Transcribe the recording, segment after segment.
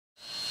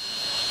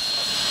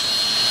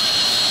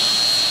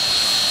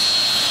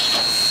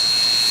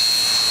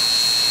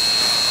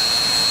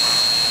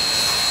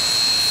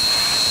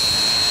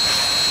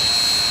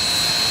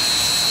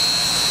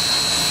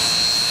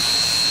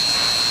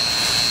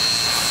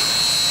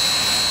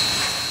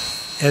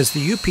As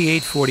the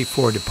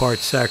UP-844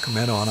 departs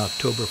Sacramento on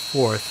October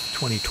 4,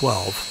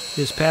 2012,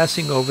 it is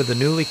passing over the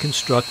newly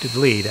constructed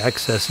lead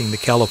accessing the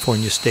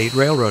California State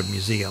Railroad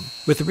Museum.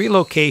 With the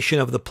relocation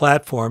of the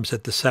platforms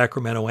at the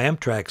Sacramento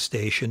Amtrak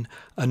station,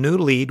 a new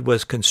lead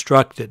was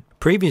constructed.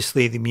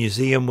 Previously, the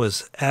museum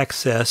was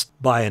accessed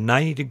by a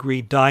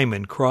 90-degree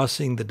diamond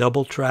crossing the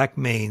double-track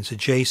mains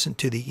adjacent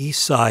to the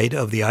east side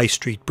of the I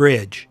Street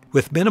Bridge.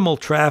 With minimal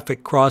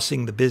traffic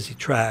crossing the busy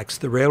tracks,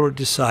 the railroad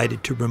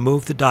decided to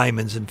remove the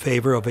diamonds in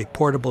favor of a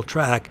portable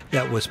track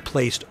that was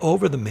placed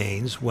over the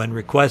mains when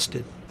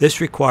requested.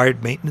 This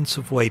required maintenance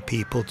of way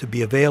people to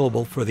be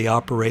available for the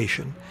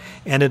operation,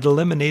 and it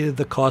eliminated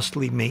the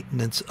costly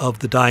maintenance of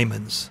the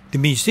diamonds. The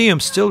museum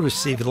still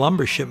received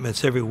lumber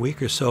shipments every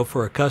week or so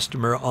for a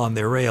customer on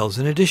their rails,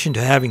 in addition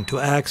to having to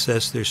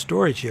access their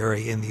storage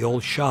area in the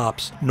old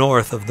shops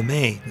north of the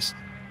mains.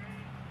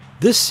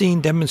 This scene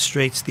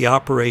demonstrates the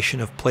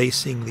operation of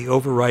placing the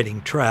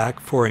overriding track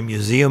for a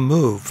museum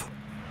move.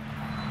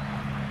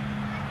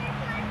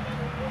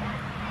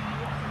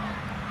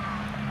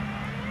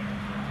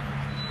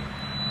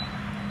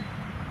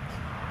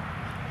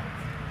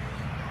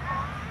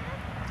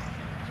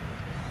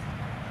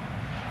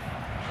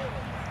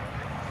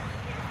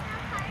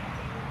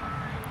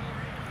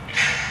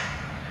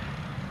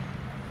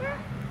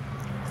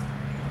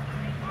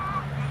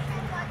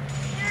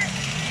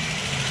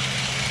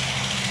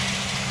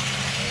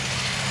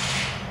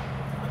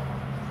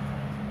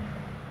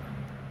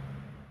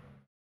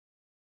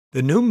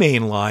 The new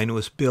main line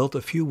was built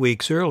a few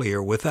weeks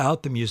earlier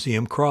without the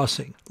museum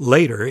crossing.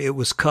 Later, it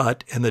was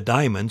cut and the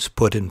diamonds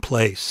put in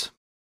place.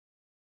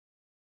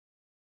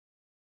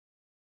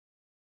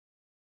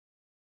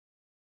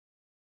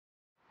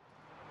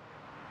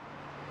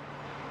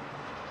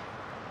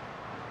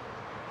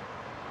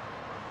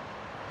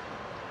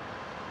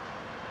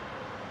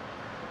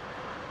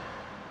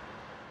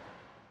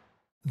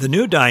 The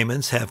new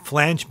diamonds have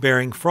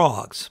flange-bearing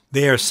frogs.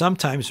 They are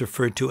sometimes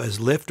referred to as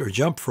lift or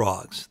jump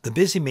frogs. The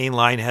busy main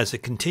line has a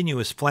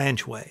continuous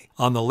flangeway.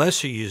 On the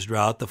lesser used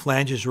route, the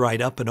flanges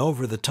ride up and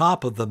over the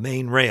top of the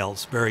main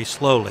rails very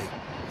slowly.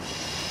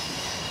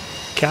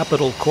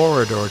 Capital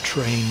Corridor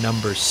train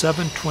number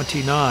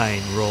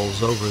 729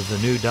 rolls over the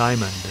new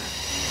diamond.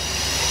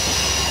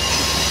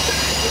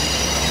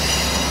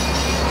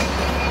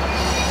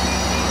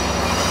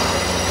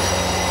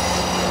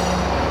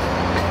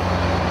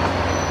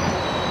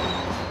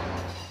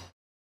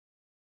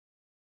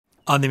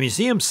 On the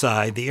museum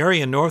side, the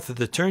area north of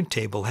the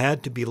turntable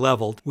had to be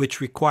leveled,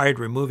 which required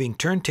removing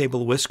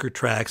turntable whisker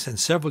tracks and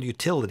several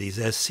utilities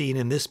as seen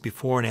in this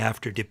before and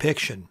after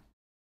depiction.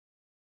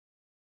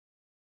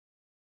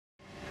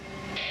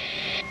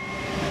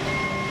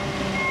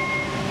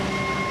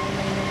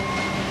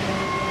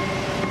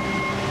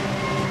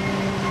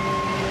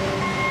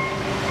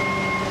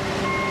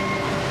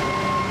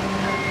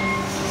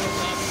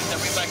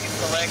 Everybody is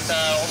correct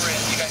over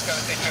and you guys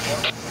gotta take your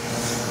order.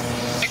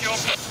 Thank you.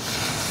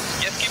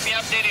 Just keep me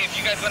updated if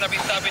you guys want to be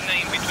stopping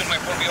in between my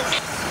 4B orders.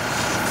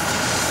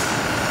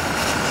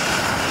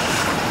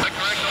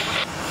 Correct,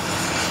 over.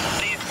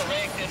 Please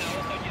correct and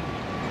also just...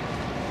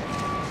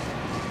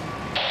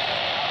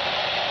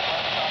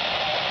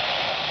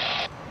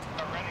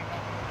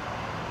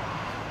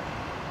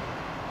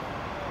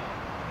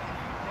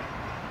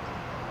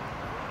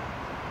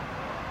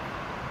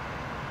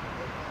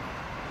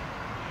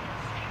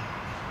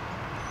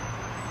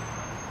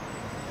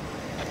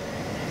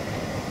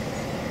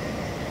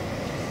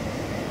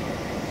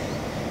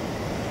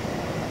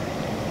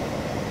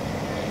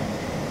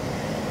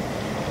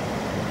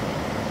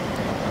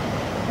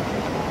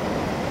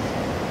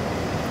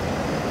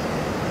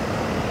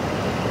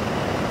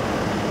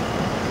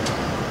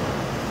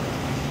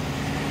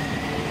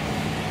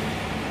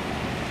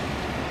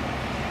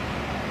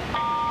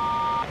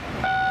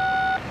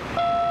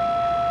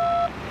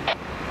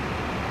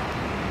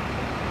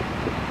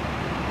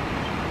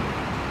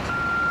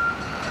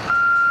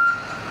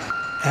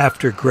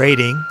 After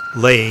grading,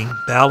 laying,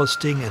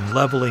 ballasting, and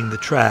leveling the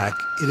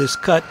track, it is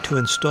cut to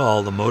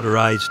install the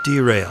motorized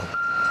derail.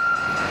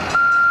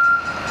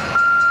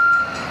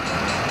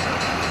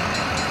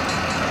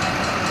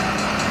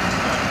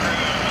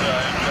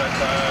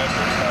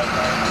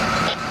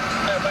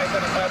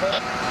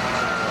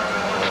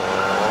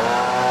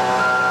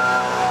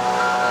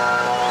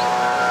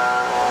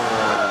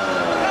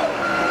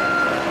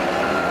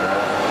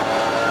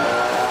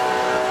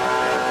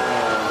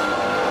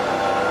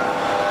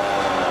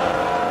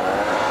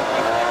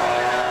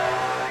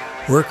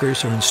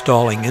 Workers are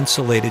installing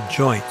insulated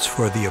joints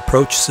for the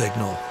approach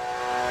signal.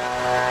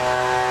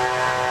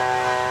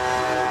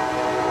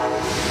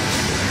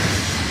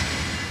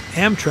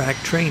 Amtrak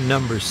train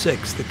number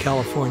 6, the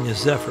California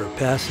Zephyr,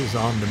 passes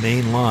on the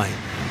main line.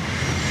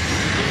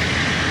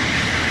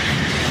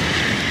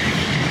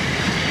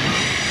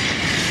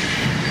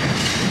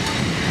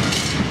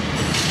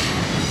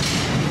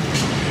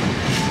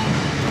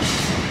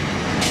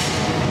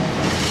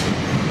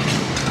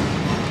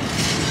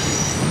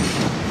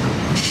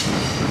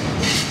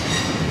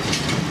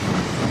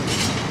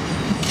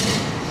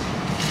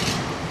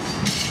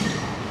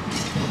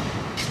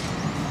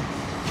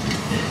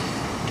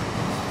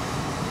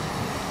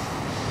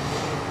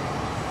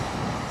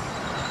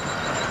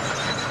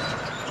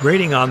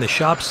 Grading on the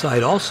shop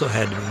side also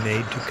had to be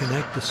made to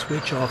connect the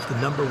switch off the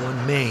number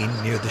 1 main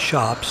near the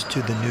shops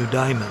to the new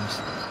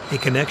diamonds. A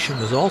connection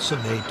was also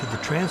made to the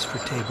transfer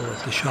table at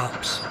the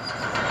shops.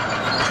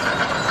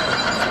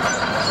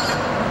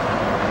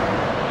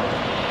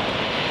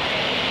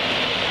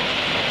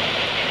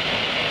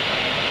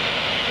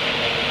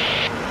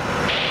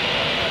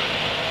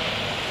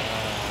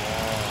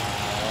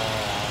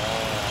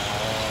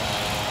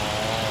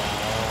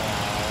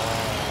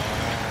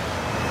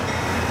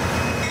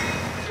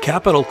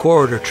 Capital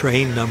Corridor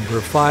train number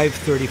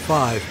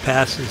 535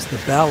 passes the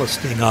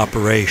ballasting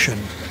operation.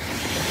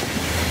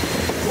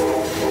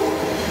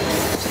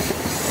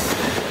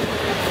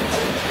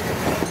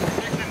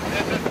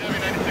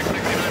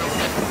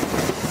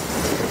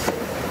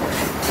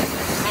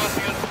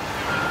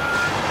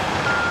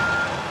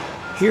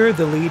 Here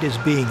the lead is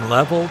being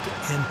leveled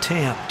and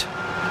tamped.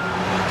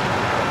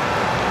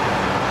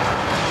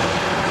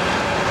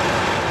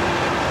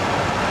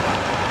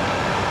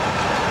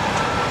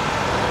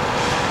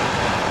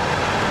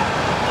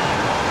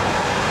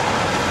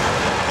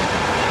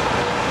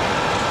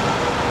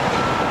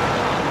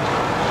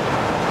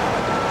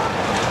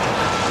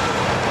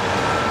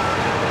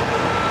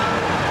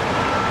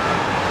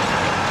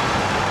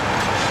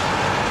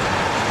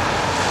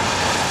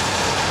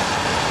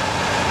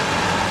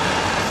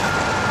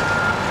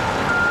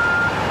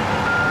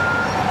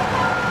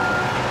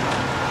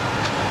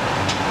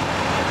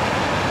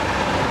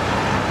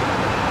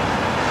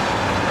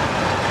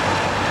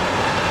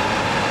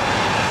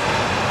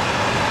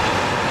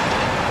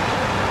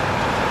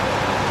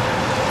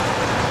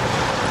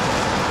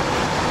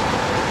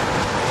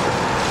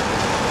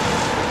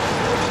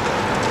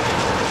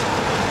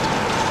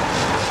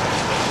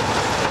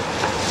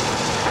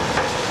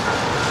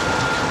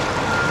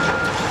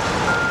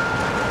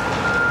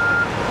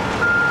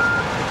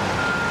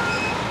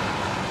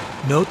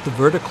 Note the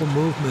vertical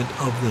movement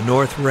of the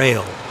north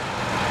rail.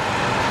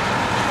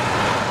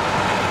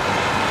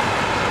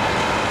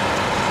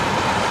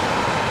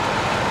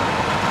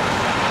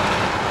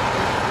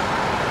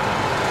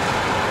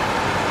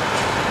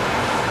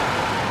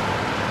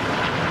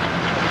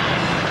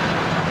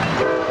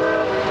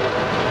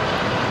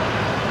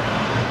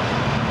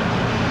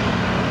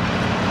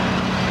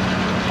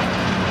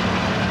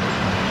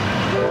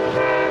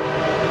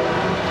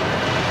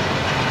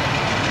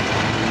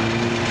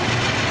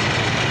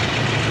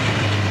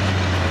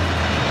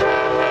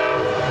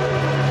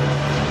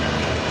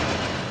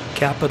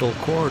 Capital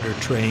Corridor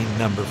train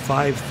number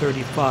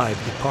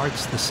 535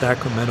 departs the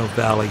Sacramento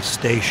Valley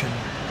Station.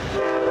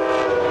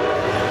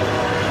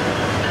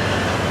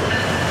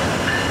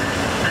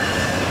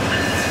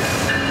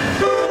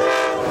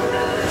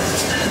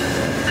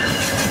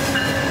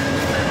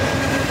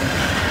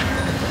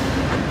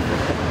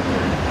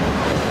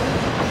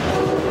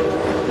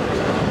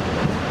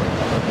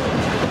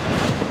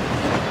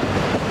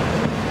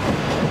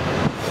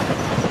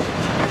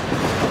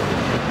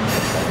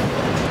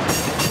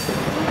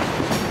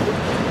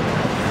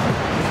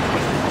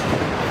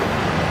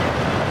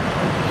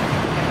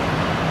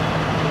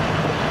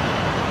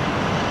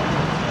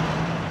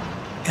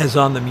 As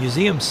on the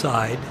museum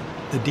side,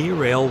 the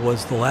D-rail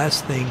was the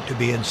last thing to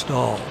be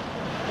installed.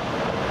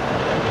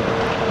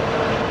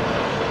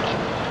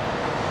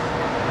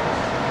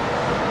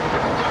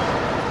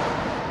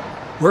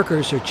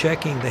 Workers are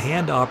checking the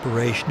hand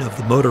operation of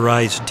the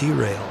motorized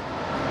D-rail.